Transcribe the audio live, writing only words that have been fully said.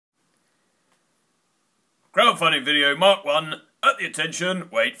Crowdfunding video Mark 1, at the attention,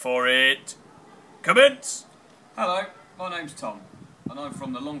 wait for it. Commence! Hello, my name's Tom, and I'm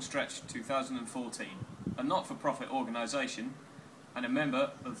from the Long Stretch 2014, a not-for-profit organisation and a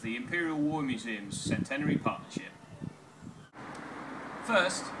member of the Imperial War Museum's Centenary Partnership.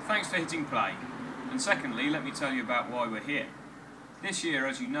 First, thanks for hitting play, and secondly, let me tell you about why we're here. This year,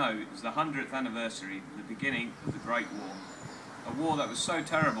 as you know, is the 100th anniversary of the beginning of the Great War, a war that was so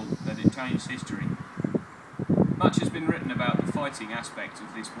terrible that it changed history. Much has been written about the fighting aspect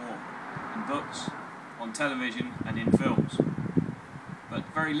of this war, in books, on television and in films, but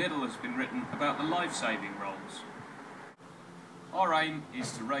very little has been written about the life-saving roles. Our aim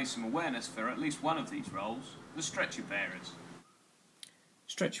is to raise some awareness for at least one of these roles, the stretcher bearers.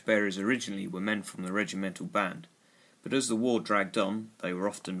 Stretcher bearers originally were men from the regimental band, but as the war dragged on, they were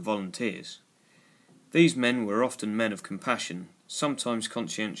often volunteers. These men were often men of compassion, sometimes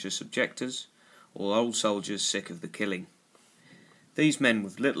conscientious objectors, or old soldiers sick of the killing. These men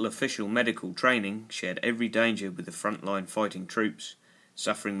with little official medical training shared every danger with the frontline fighting troops,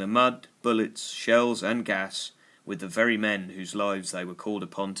 suffering the mud, bullets, shells and gas with the very men whose lives they were called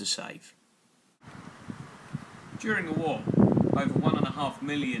upon to save. During the war, over 1.5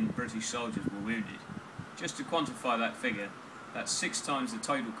 million British soldiers were wounded. Just to quantify that figure, that's 6 times the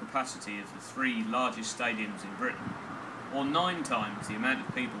total capacity of the 3 largest stadiums in Britain, or 9 times the amount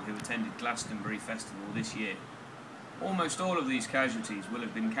of people who attended Glastonbury Festival this year. Almost all of these casualties will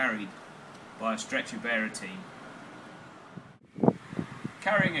have been carried by a stretcher bearer team.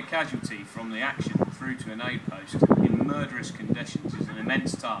 Carrying a casualty from the action through to an aid post in murderous conditions is an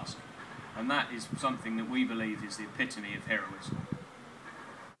immense task, and that is something that we believe is the epitome of heroism.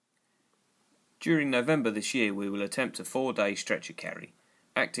 During November this year we will attempt a 4-day stretcher carry,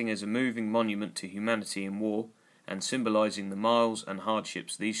 acting as a moving monument to humanity in war and symbolising the miles and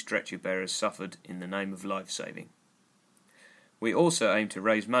hardships these stretcher bearers suffered in the name of life-saving. We also aim to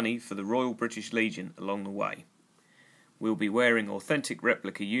raise money for the Royal British Legion along the way. We'll be wearing authentic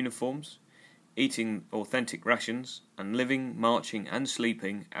replica uniforms, eating authentic rations, and living, marching and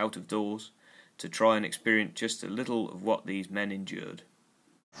sleeping out of doors to try and experience just a little of what these men endured.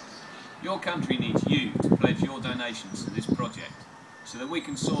 Your country needs you to pledge your donations to this project so that we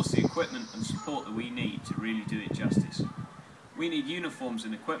can source the equipment and support that we need to really do it justice. We need uniforms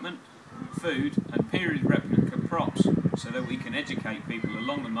and equipment, food and period replica props so that we can educate people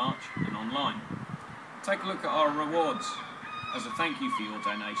along the march and online. Take a look at our rewards as a thank you for your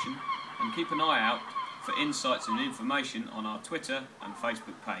donation, and keep an eye out for insights and information on our Twitter and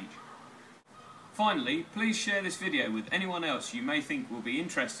Facebook page. Finally, please share this video with anyone else you may think will be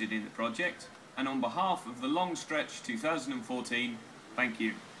interested in the project, and on behalf of the Long Stretch 2014, thank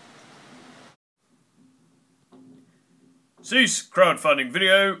you. Cease crowdfunding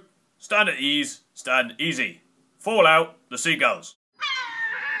video. Stand at ease, stand easy. Fall out, the seagulls.